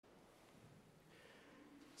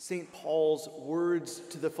St. Paul's words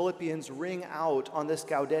to the Philippians ring out on this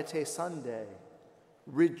Gaudete Sunday.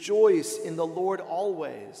 Rejoice in the Lord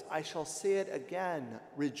always. I shall say it again,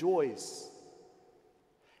 rejoice.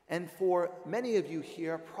 And for many of you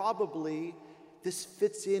here, probably this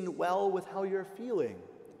fits in well with how you're feeling.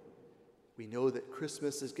 We know that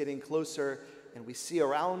Christmas is getting closer, and we see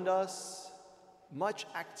around us much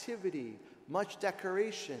activity, much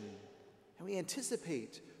decoration, and we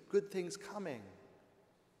anticipate good things coming.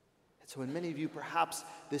 And so in many of you, perhaps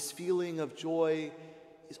this feeling of joy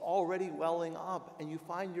is already welling up, and you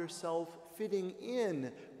find yourself fitting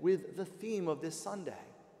in with the theme of this Sunday.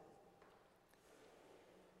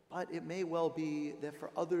 But it may well be that for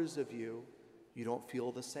others of you, you don't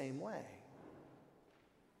feel the same way.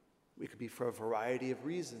 It could be for a variety of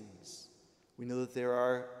reasons. We know that there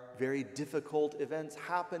are very difficult events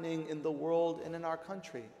happening in the world and in our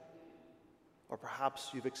country. Or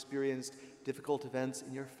perhaps you've experienced difficult events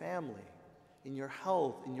in your family, in your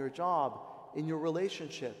health, in your job, in your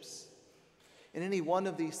relationships. In any one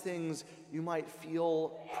of these things, you might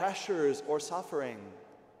feel pressures or suffering.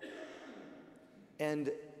 And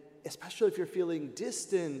especially if you're feeling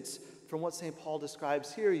distant from what St. Paul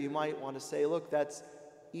describes here, you might want to say, look, that's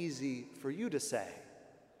easy for you to say.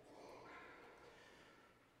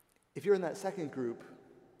 If you're in that second group,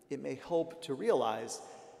 it may help to realize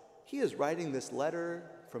he is writing this letter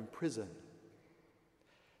from prison.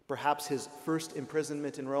 Perhaps his first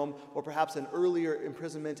imprisonment in Rome, or perhaps an earlier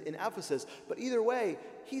imprisonment in Ephesus. But either way,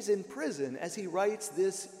 he's in prison as he writes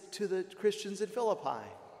this to the Christians in Philippi,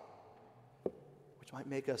 which might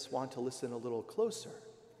make us want to listen a little closer.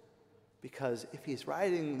 Because if he's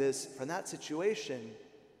writing this from that situation,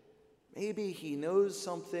 maybe he knows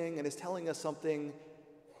something and is telling us something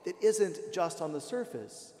that isn't just on the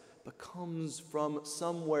surface, but comes from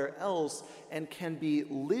somewhere else and can be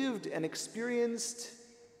lived and experienced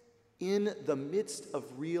in the midst of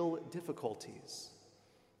real difficulties.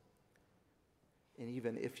 And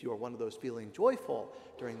even if you're one of those feeling joyful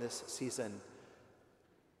during this season,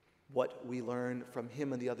 what we learn from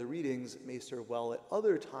him and the other readings may serve well at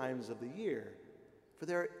other times of the year. For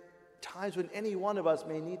there are times when any one of us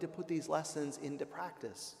may need to put these lessons into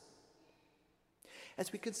practice.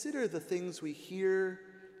 As we consider the things we hear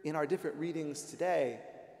in our different readings today,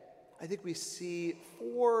 I think we see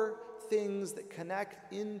 4 things that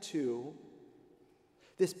connect into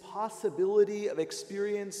this possibility of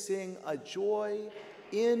experiencing a joy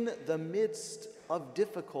in the midst of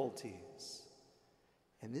difficulties.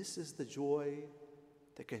 And this is the joy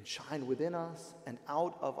that can shine within us and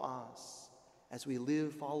out of us as we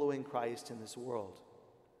live following Christ in this world.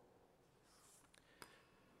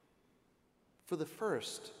 For the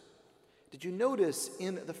first, did you notice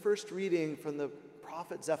in the first reading from the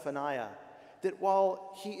prophet Zephaniah that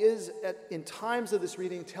while he is in times of this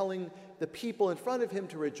reading telling the people in front of him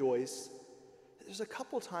to rejoice, there's a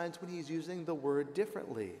couple times when he's using the word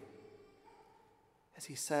differently. As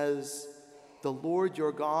he says, "The Lord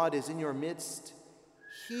your God is in your midst.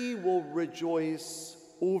 He will rejoice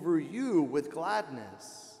over you with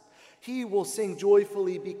gladness. He will sing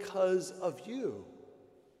joyfully because of you."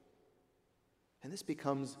 And this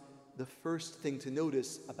becomes the first thing to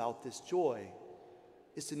notice about this joy,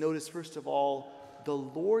 is to notice, first of all, the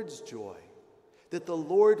Lord's joy, that the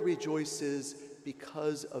Lord rejoices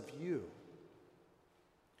because of you.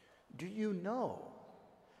 Do you know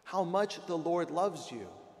how much the Lord loves you?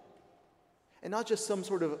 And not just some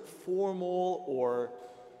sort of formal or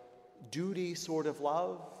duty sort of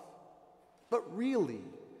love, but really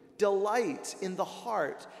delight in the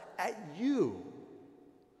heart at you,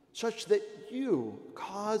 such that you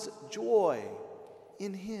cause joy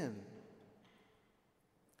in him.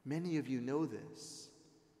 Many of you know this.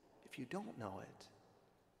 If you don't know it,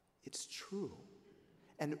 it's true.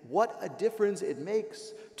 And what a difference it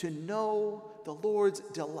makes to know the Lord's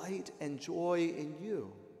delight and joy in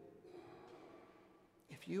you.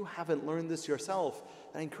 If you haven't learned this yourself,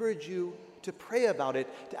 I encourage you to pray about it,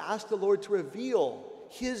 to ask the Lord to reveal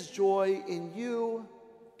his joy in you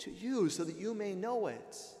to you so that you may know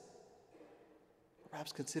it.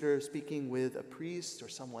 Perhaps consider speaking with a priest or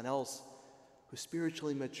someone else who's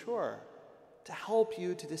spiritually mature to help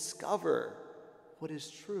you to discover what is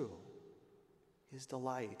true, his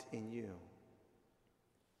delight in you.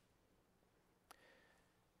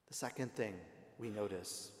 The second thing we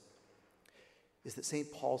notice is that St.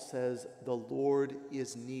 Paul says, the Lord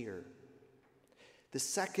is near. The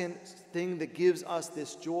second thing that gives us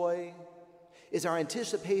this joy is our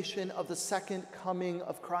anticipation of the second coming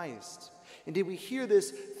of Christ. Indeed, we hear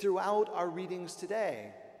this throughout our readings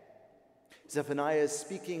today. Zephaniah is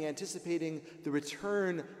speaking, anticipating the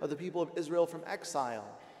return of the people of Israel from exile.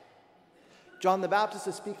 John the Baptist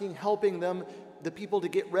is speaking, helping them, the people, to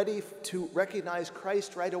get ready to recognize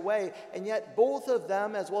Christ right away. And yet both of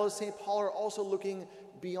them, as well as St. Paul, are also looking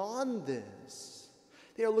beyond this.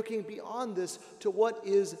 They are looking beyond this to what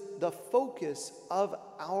is the focus of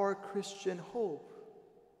our Christian hope: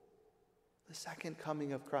 the second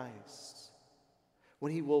coming of Christ,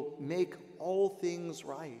 when he will make all things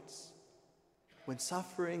right, when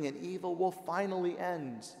suffering and evil will finally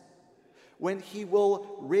end, when he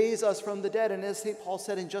will raise us from the dead. And as St. Paul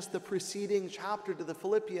said in just the preceding chapter to the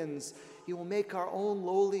Philippians, he will make our own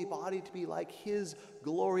lowly body to be like his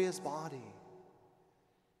glorious body.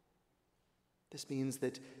 This means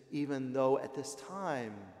that even though at this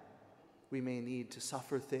time we may need to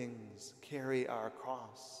suffer things, carry our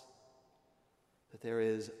cross, that there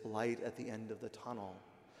is light at the end of the tunnel,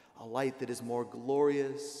 a light that is more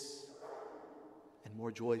glorious and more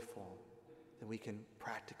joyful than we can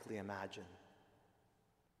practically imagine.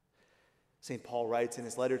 St. Paul writes in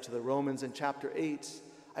his letter to the Romans in chapter 8,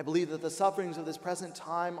 "I believe that the sufferings of this present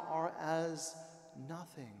time are as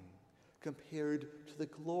nothing compared to the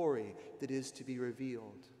glory that is to be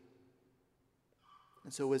revealed."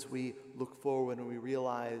 And so as we look forward and we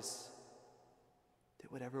realize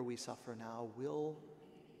that whatever we suffer now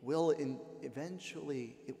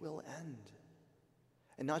eventually it will end.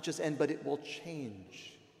 And not just end, but it will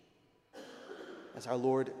change as our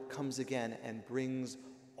Lord comes again and brings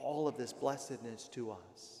all of this blessedness to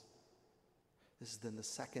us. This is then the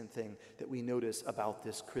second thing that we notice about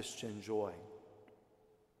this Christian joy.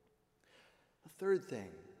 The third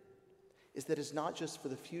thing is that it's not just for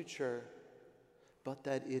the future, but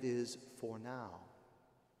that it is for now.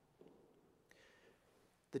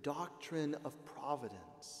 The doctrine of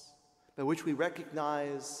providence, by which we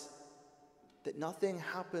recognize that nothing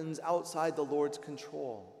happens outside the Lord's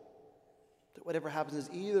control, that whatever happens is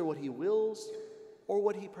either what he wills or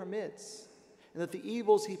what he permits, and that the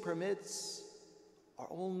evils he permits are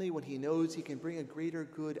only when he knows he can bring a greater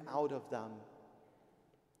good out of them.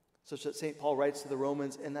 Such that St. Paul writes to the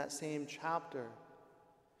Romans in that same chapter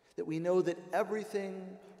that we know that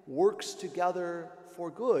everything works together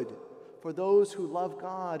for good for those who love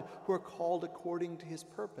God, who are called according to his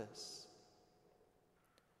purpose.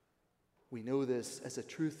 We know this as a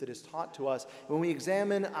truth that is taught to us. When we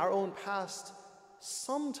examine our own past,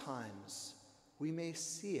 sometimes we may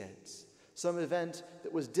see it. Some event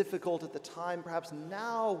that was difficult at the time, perhaps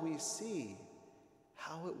now we see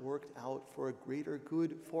how it worked out for a greater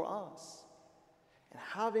good for us. And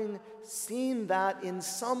having seen that in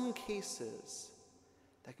some cases,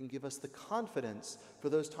 that can give us the confidence for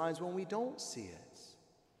those times when we don't see it.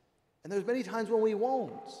 And there's many times when we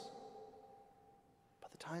won't.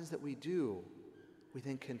 But the times that we do, we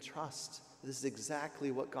then can trust that this is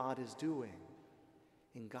exactly what God is doing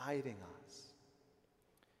in guiding us.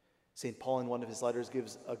 St. Paul in one of his letters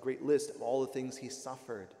gives a great list of all the things he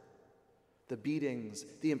suffered. The beatings,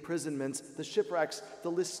 the imprisonments, the shipwrecks,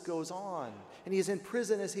 the list goes on. And he is in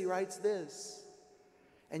prison as he writes this.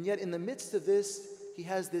 And yet in the midst of this, he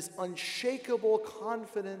has this unshakable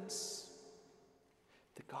confidence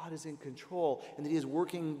that God is in control and that he is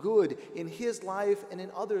working good in his life and in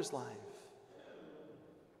others' life.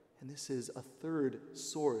 And this is a third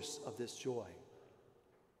source of this joy.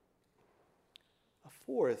 A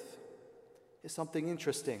fourth is something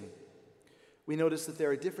interesting. We notice that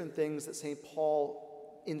there are different things that St.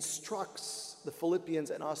 Paul instructs the Philippians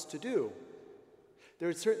and us to do. There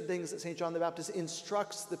are certain things that St. John the Baptist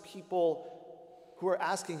instructs the people who are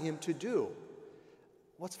asking him to do.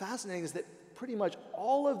 What's fascinating is that pretty much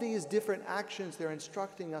all of these different actions they're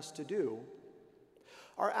instructing us to do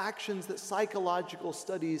are actions that psychological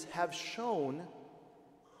studies have shown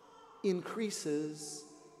increases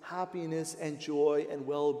happiness and joy and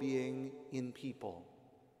well-being in people.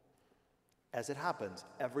 As it happens,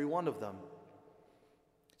 every one of them.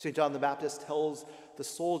 St. John the Baptist tells the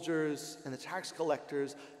soldiers and the tax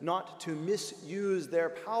collectors not to misuse their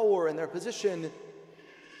power and their position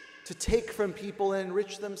to take from people and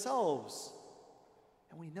enrich themselves.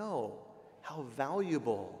 And we know how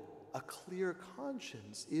valuable a clear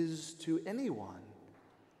conscience is to anyone,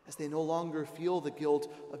 as they no longer feel the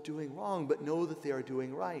guilt of doing wrong, but know that they are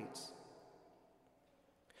doing right.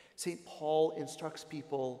 St. Paul instructs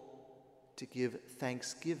people to give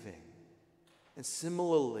thanksgiving. And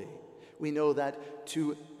similarly, we know that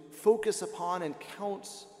to focus upon and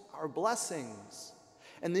count our blessings,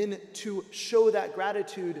 and then to show that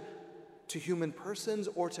gratitude to human persons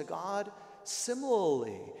or to God,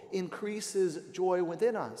 similarly increases joy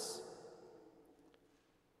within us.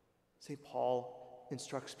 St. Paul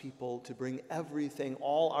instructs people to bring everything,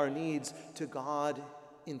 all our needs, to God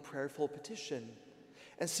in prayerful petition.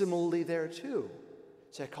 And similarly there too,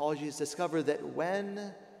 psychology has discovered that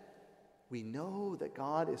when we know that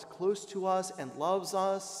God is close to us and loves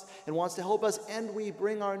us and wants to help us, and we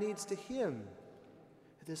bring our needs to Him,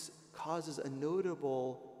 this causes a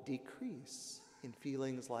notable decrease in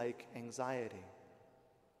feelings like anxiety.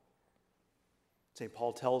 St.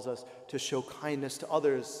 Paul tells us to show kindness to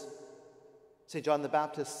others. St. John the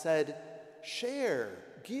Baptist said, share,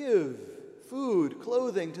 give food,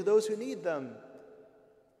 clothing to those who need them.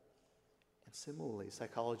 And similarly,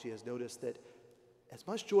 psychology has noticed that as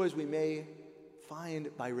much joy as we may find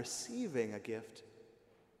by receiving a gift,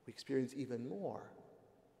 we experience even more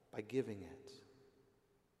by giving it.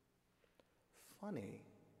 Funny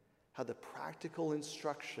how the practical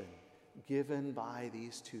instruction given by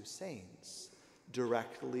these two saints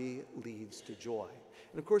directly leads to joy.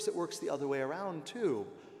 And of course, it works the other way around too.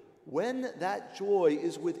 When that joy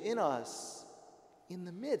is within us, in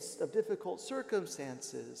the midst of difficult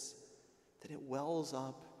circumstances, then it wells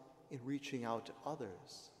up in reaching out to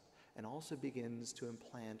others and also begins to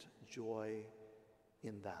implant joy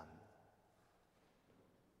in them.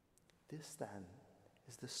 This then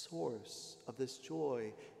is the source of this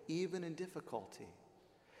joy, even in difficulty,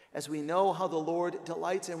 as we know how the Lord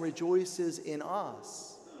delights and rejoices in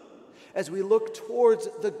us, as we look towards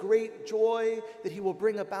the great joy that He will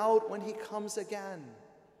bring about when He comes again,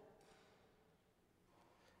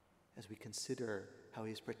 as we consider how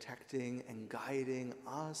He's protecting and guiding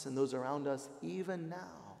us and those around us even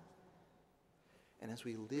now, and as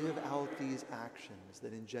we live out these actions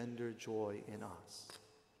that engender joy in us.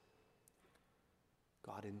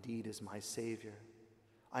 God indeed is my Savior.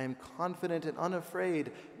 I am confident and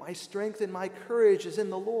unafraid. My strength and my courage is in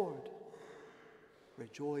the Lord.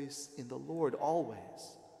 Rejoice in the Lord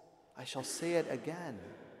always. I shall say it again.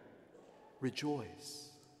 Rejoice.